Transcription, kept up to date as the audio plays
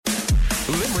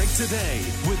Today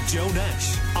with Joe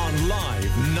Nash on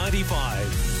Live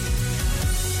 95.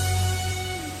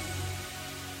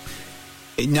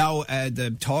 Now,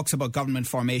 the talks about government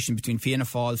formation between Fianna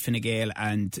Fáil, Fine Gael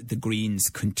and the Greens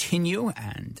continue,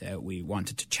 and we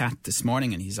wanted to chat this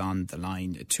morning, and he's on the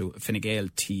line to Fine Gael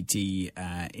TD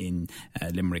in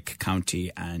Limerick County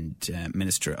and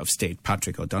Minister of State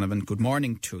Patrick O'Donovan. Good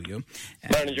morning to you.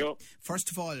 Morning, Joe.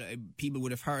 First of all, people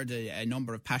would have heard a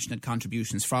number of passionate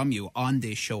contributions from you on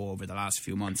this show over the last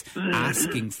few months,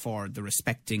 asking for the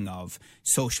respecting of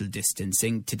social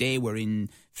distancing. Today we're in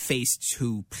phase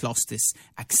 2 plus this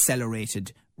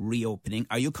accelerated reopening.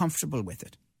 Are you comfortable with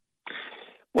it?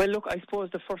 Well, look, I suppose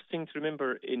the first thing to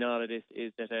remember in all of this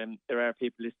is that there are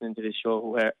people listening to this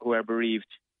show who are bereaved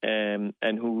and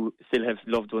who still have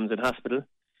loved ones in hospital.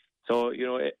 So, you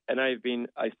know, and I've been,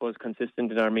 I suppose,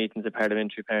 consistent in our meetings at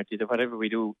parliamentary parties that whatever we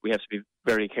do, we have to be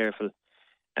very careful.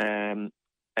 And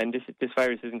this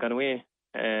virus hasn't gone away,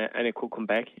 and it could come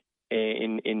back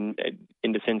in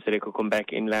the sense that it could come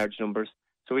back in large numbers.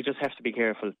 So we just have to be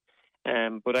careful.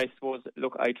 But I suppose,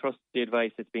 look, I trust the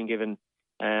advice that's been given.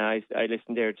 I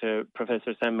listened there to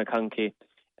Professor Sam McConkey,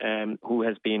 who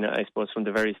has been, I suppose, from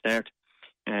the very start,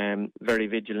 very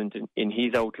vigilant in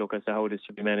his outlook as to how this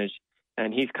should be managed.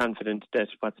 And he's confident that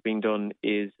what's being done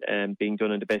is being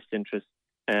done in the best interest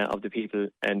of the people.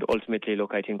 And ultimately,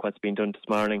 look, I think what's being done this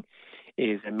morning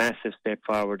is a massive step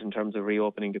forward in terms of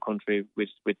reopening the country with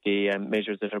the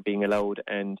measures that are being allowed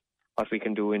and what we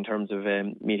can do in terms of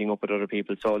meeting up with other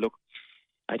people. So, look,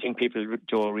 I think people,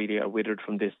 Joe, really are withered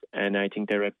from this, and I think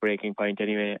they're at breaking point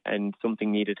anyway, and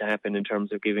something needed to happen in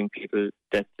terms of giving people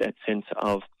that sense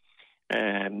of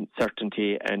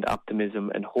certainty and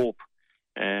optimism and hope.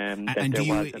 And do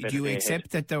you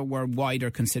accept that there were wider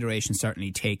considerations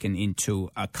certainly taken into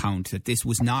account, that this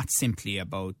was not simply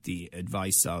about the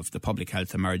advice of the public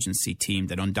health emergency team,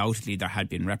 that undoubtedly there had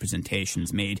been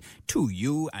representations made to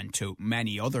you and to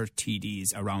many other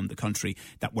TDs around the country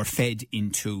that were fed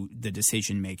into the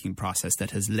decision-making process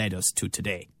that has led us to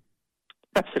today?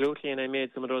 Absolutely, and I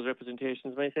made some of those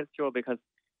representations myself, Joe, because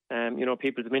you know,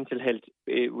 people's mental health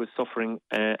was suffering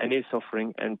and is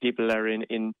suffering, and people are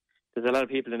in there's a lot of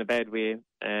people in a bad way,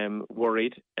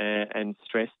 worried and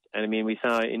stressed. And I mean, we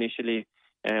saw initially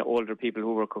older people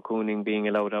who were cocooning being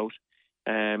allowed out.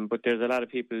 But there's a lot of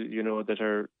people, you know, that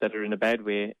are in a bad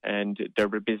way, and there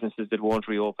were businesses that won't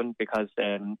reopen because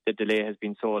the delay has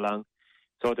been so long.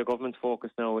 So the government's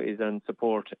focus now is on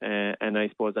support and I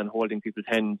suppose on holding people's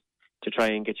hands to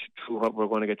try and get through what we're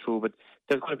going to get through. But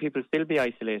there's going to people still be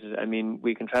isolated. I mean,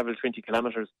 we can travel 20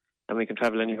 kilometres and we can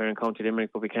travel anywhere in County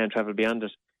Limerick, but we can't travel beyond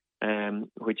it.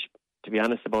 Which, to be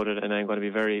honest about it, and I'm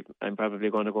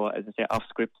probably going to go, as I say, off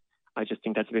script, I just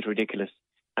think that's a bit ridiculous.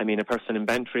 I mean, a person in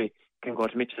Bantry can go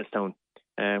to Mitchelstown,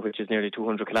 which is nearly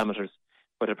 200 kilometres,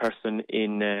 but a person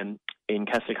in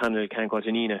Castleconnell can't go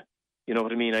to Nina. You know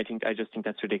what I mean? I just think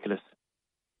that's ridiculous.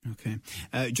 Okay.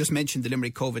 Just mentioned the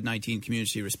Limerick COVID-19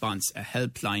 Community Response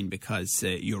Helpline, because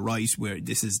you're right,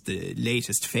 this is the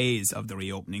latest phase of the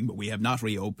reopening, but we have not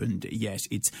reopened yet.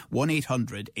 It's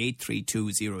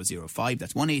 1-800-832-005.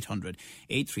 That's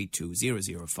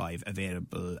 1-800-832-005,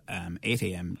 available 8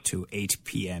 a.m. to 8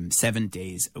 p.m, 7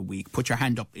 days a week. Put your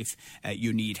hand up if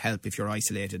you need help, if you're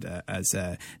isolated, as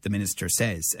the Minister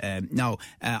says. Now,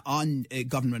 on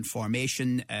government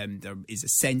formation, there is a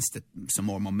sense that some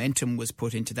more momentum was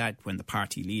put into that when the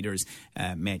party leaders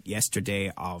met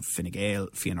yesterday of Fine Gael,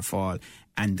 Fianna Fáil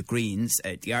and the Greens.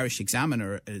 The Irish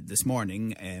Examiner this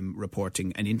morning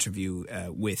reporting an interview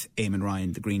with Eamon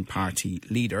Ryan, the Green Party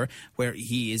leader, where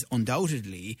he is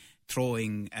undoubtedly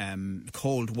throwing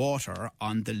cold water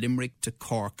on the Limerick to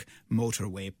Cork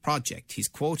motorway project. He's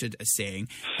quoted as saying,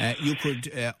 you could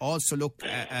also look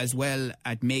as well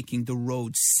at making the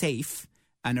road safe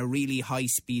and a really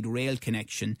high-speed rail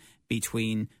connection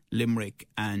between Limerick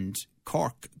and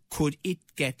Cork. Could it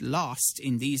get lost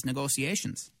in these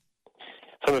negotiations?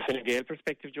 From a Fine Gael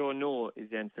perspective, Joe, no is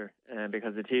the answer,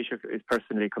 because the Taoiseach is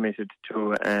personally committed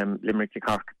to Limerick to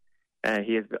Cork.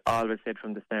 He has always said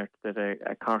from the start that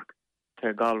a Cork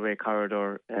to Galway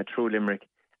corridor through Limerick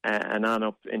and on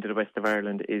up into the west of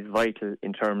Ireland is vital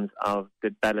in terms of the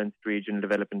balanced regional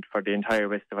development for the entire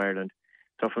west of Ireland.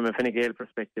 So from a Fine Gael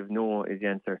perspective, no is the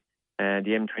answer. The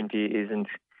M20 isn't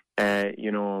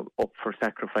up for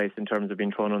sacrifice in terms of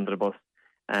being thrown under the bus.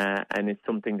 And it's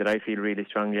something that I feel really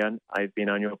strongly on. I've been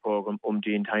on your programme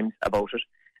times about it,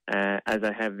 as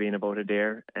I have been about it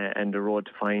there, and the road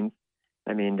to Fines.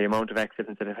 I mean, the amount of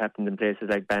accidents that have happened in places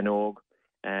like Banog,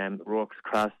 Rokes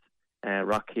Cross,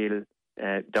 Rockhill,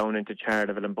 down into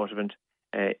Charleville and Buttevant,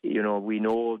 We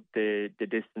know the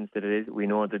distance that it is. We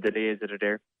know the delays that are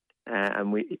there.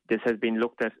 And this has been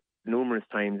looked at numerous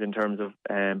times in terms of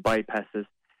bypasses.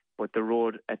 But the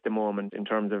road at the moment, in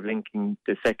terms of linking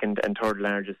the second and third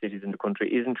largest cities in the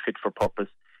country, isn't fit for purpose.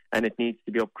 And it needs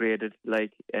to be upgraded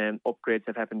like upgrades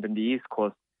have happened in the East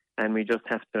Coast. And we just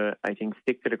have to, I think,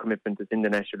 stick to the commitment that's in the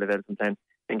National Development Plan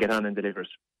and get on and deliver it.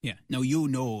 Yeah. Now, you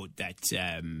know that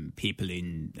people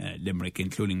in Limerick,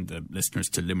 including the listeners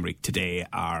to Limerick today,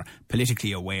 are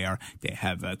politically aware. They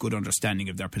have a good understanding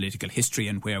of their political history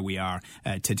and where we are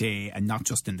today, and not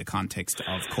just in the context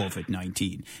of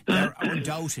COVID-19. There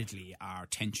undoubtedly are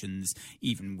tensions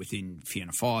even within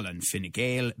Fianna Fáil and Fine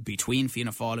Gael, between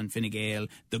Fianna Fáil and Fine Gael,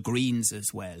 the Greens as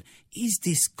well. Is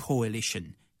this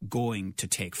coalition going to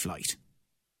take flight?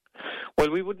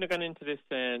 Well, we wouldn't have gone into this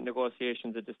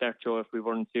negotiations at the start, Joe, if we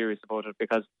weren't serious about it,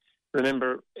 because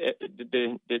remember,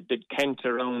 the cant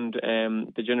around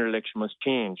the general election was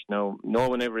changed. Now, no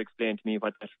one ever explained to me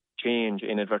what that change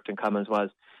in inverted commas was,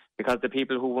 because the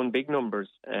people who won big numbers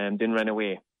didn't run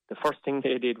away. The first thing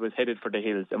they did was headed for the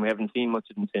hills, and we haven't seen much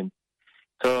of them since.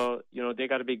 So, they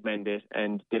got a big mandate,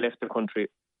 and they left the country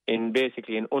in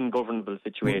basically an ungovernable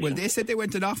situation. Well, they said they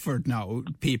went and offered now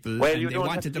people, and they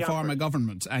wanted to form a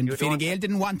government, and Fine Gael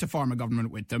didn't want to form a government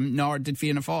with them, nor did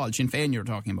Fianna Fáil. Sinn Féin you're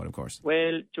talking about, of course.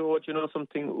 Well, Joe, you know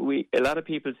something? A lot of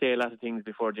people say a lot of things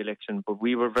before the election, but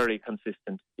we were very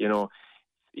consistent.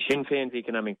 Sinn Féin's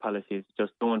economic policies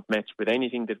just don't match with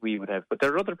anything that we would have. But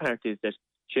there are other parties that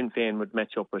Sinn Féin would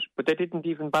match up with, but they didn't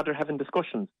even bother having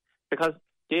discussions, because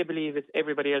they believe it's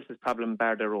everybody else's problem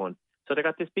bar their own. So they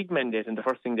got this big mandate, and the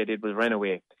first thing they did was run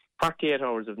away. 48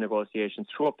 hours of negotiations,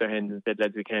 threw up their hands and said,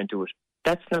 lads, we can't do it.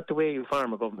 That's not the way you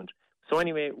form a government. So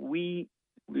anyway, we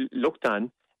looked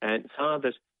on and saw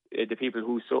that the people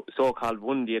who so-called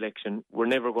won the election were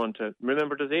never going to...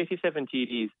 Remember, there's 87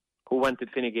 TDs who wanted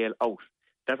Fine Gael out.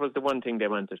 That was the one thing they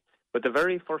wanted. But the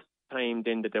very first time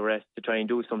then that they were asked to try and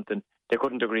do something, they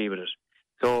couldn't agree with it.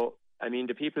 So, I mean,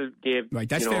 the people gave... Right,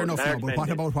 that's fair enough now, but what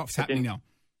about what's happening now?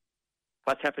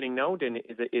 What's happening now then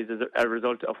is a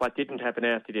result of what didn't happen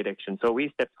after the election. So we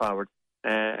stepped forward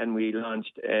and we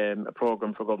launched a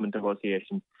programme for government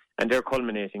negotiations, and they're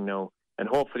culminating now. And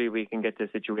hopefully we can get to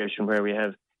a situation where we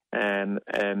have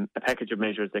a package of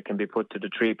measures that can be put to the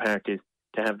three parties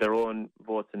to have their own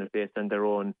votes in it based on their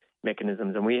own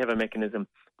mechanisms. And we have a mechanism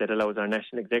that allows our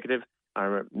national executive,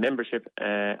 our membership,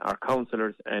 our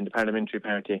councillors and the parliamentary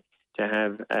party to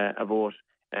have a vote.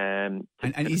 And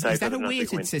is that a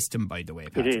weighted system, by the way,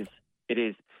 Patrick? It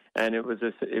is. And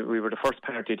we were the first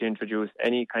party to introduce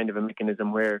any kind of a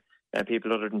mechanism where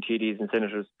people other than TDs and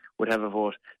senators would have a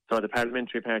vote. So the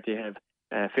parliamentary party have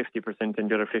 50%, and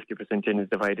the other 50% in is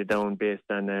divided down based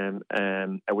on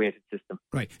a weighted system.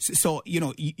 Right. So,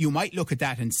 you might look at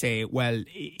that and say, well,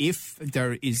 if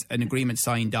there is an agreement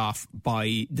signed off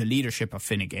by the leadership of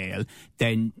Fine Gael,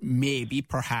 then maybe,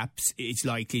 perhaps, it's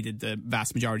likely that the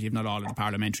vast majority, if not all, of the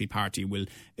parliamentary party will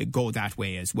go that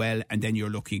way as well. And then you're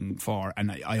looking for,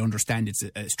 and I understand it's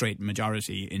a straight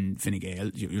majority in Fine Gael,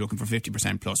 you're looking for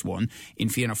 50% plus one. In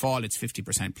Fianna Fáil, it's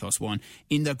 50% plus one.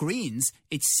 In the Greens,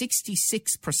 it's 66%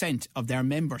 of their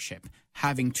membership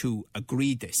having to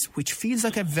agree this, which feels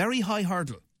like a very high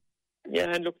hurdle. Yeah,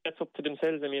 and look, that's up to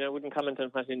themselves. I mean, I wouldn't comment on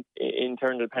what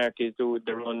internal parties do with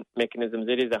their own mechanisms.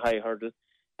 It is a high hurdle.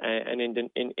 And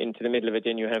into the middle of it,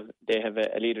 then they have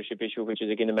a leadership issue, which is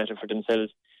again a matter for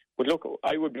themselves. But look,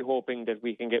 I would be hoping that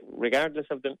we can get, regardless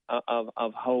of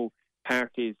how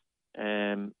parties,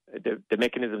 the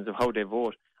mechanisms of how they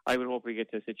vote, I would hope we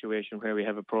get to a situation where we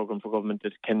have a programme for government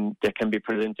that can be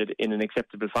presented in an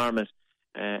acceptable format,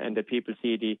 and that people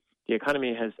see the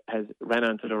economy has ran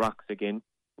onto the rocks again.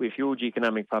 We have huge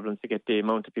economic problems to get the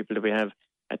amount of people that we have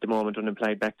at the moment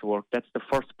unemployed back to work. That's the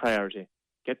first priority.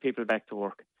 Get people back to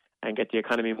work and get the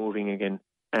economy moving again.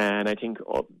 And I think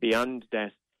beyond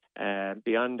that,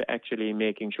 beyond actually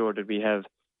making sure that we have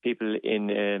people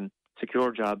in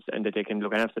secure jobs and that they can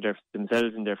look after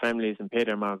themselves and their families and pay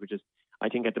their mortgages, I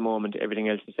think at the moment everything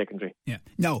else is secondary. Yeah.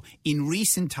 Now, in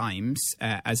recent times,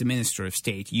 as a Minister of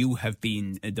State, you have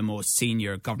been the most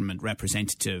senior government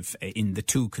representative in the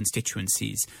two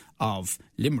constituencies of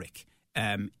Limerick.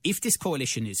 If this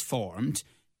coalition is formed,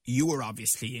 you are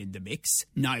obviously in the mix.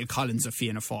 Niall Collins of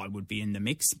Fianna Fáil would be in the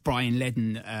mix. Brian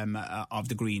Ledden of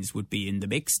the Greens would be in the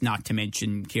mix, not to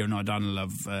mention Kieran O'Donnell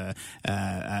of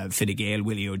Fine Gael,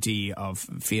 Willie O'Dea of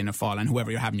Fianna Fáil, and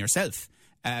whoever you're having yourself.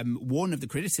 One of the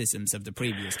criticisms of the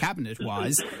previous cabinet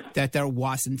was that there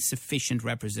wasn't sufficient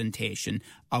representation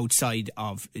outside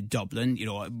of Dublin,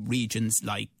 regions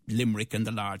like Limerick and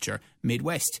the larger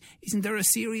Midwest. Isn't there a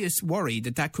serious worry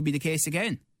that could be the case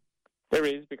again? There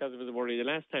is, because it was a worry the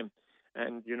last time.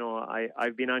 And,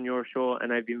 I've been on your show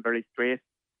and I've been very straight.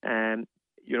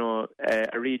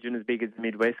 A region as big as the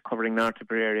Midwest, covering North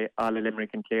Tipperary, all of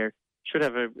Limerick and Clare, should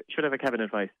have a cabinet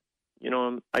vice.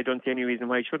 I don't see any reason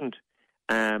why it shouldn't.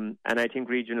 And I think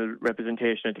regional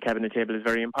representation at the cabinet table is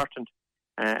very important.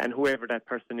 And whoever that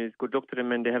person is, good luck to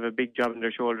them, and they have a big job on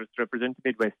their shoulders to represent the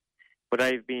Midwest. But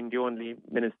I've been the only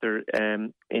minister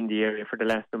in the area for the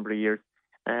last number of years.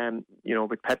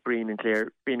 With Pat Breen and Clare,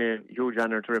 it's been a huge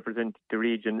honour to represent the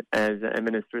region as a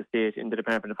Minister of State in the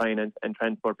Department of Finance and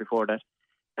Transport before that.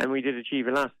 And we did achieve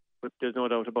a lot, but there's no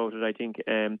doubt about it. I think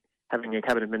having a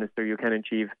cabinet minister, you can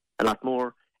achieve a lot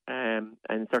more, and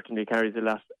certainly carries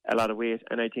a lot of weight.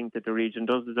 And I think that the region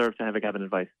does deserve to have a cabinet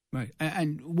vice. Right.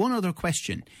 And one other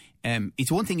question.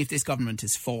 It's one thing if this government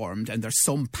is formed and there's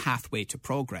some pathway to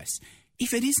progress.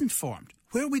 If it isn't formed,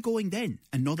 where are we going then?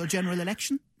 Another general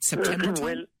election? September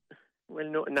time? Well,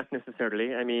 no, not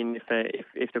necessarily. I mean,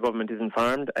 if the government isn't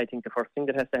formed, I think the first thing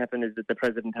that has to happen is that the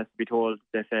President has to be told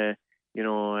that, the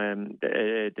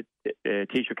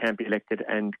Taoiseach can't be elected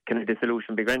and can a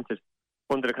dissolution be granted.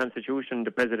 Under the Constitution,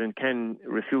 the President can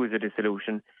refuse a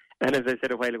dissolution. And as I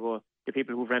said a while ago, the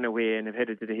people who've ran away and have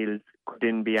headed to the hills could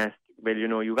then be asked, well,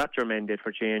 you got your mandate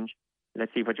for change.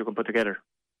 Let's see what you can put together.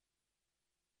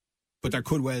 But there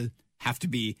could well have to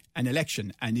be an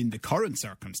election, and in the current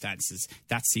circumstances,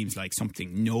 that seems like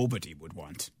something nobody would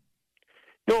want.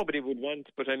 Nobody would want,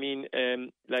 but I mean,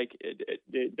 the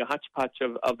hodgepodge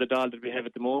of the Dáil that we have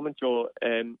at the moment, Joe,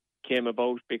 came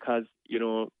about because,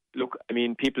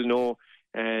 people know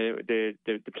the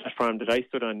platform that I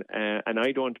stood on, and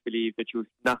I don't believe that you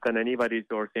knock on anybody's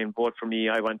door saying, vote for me,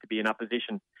 I want to be in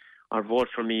opposition, or vote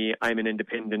for me, I'm an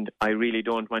independent, I really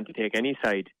don't want to take any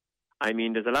side. I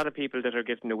mean, there's a lot of people that are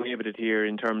getting away with it here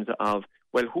in terms of,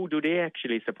 well, who do they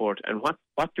actually support and what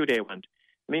do they want?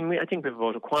 I mean, I think we have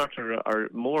about a quarter or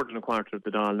more than a quarter of the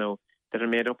Dáil now that are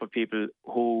made up of people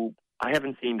who I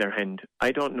haven't seen their hand.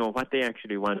 I don't know what they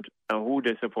actually want or who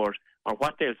they support or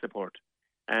what they'll support.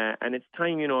 And it's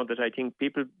time, that I think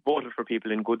people voted for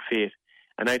people in good faith.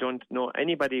 And I don't know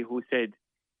anybody who said,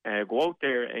 go out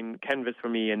there and canvass for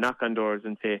me and knock on doors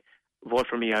and say, vote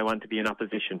for me, I want to be in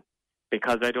opposition.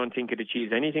 Because I don't think it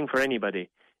achieves anything for anybody.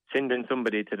 Sending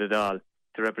somebody to the Dáil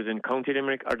to represent County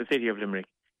Limerick or the City of Limerick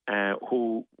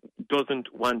who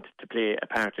doesn't want to play a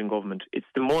part in government. It's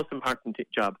the most important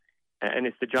job, and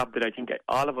it's the job that I think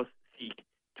all of us seek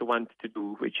to want to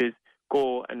do, which is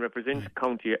go and represent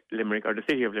County Limerick or the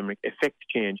City of Limerick, effect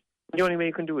change. And the only way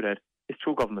you can do that is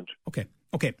through government. Okay.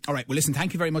 All right. Well, listen,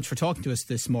 thank you very much for talking to us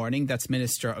this morning. That's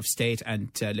Minister of State and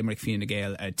Limerick Fine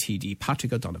Gael TD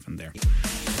Patrick O'Donovan there.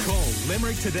 Call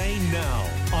Limerick Today now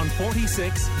on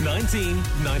 46 19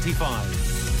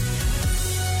 95.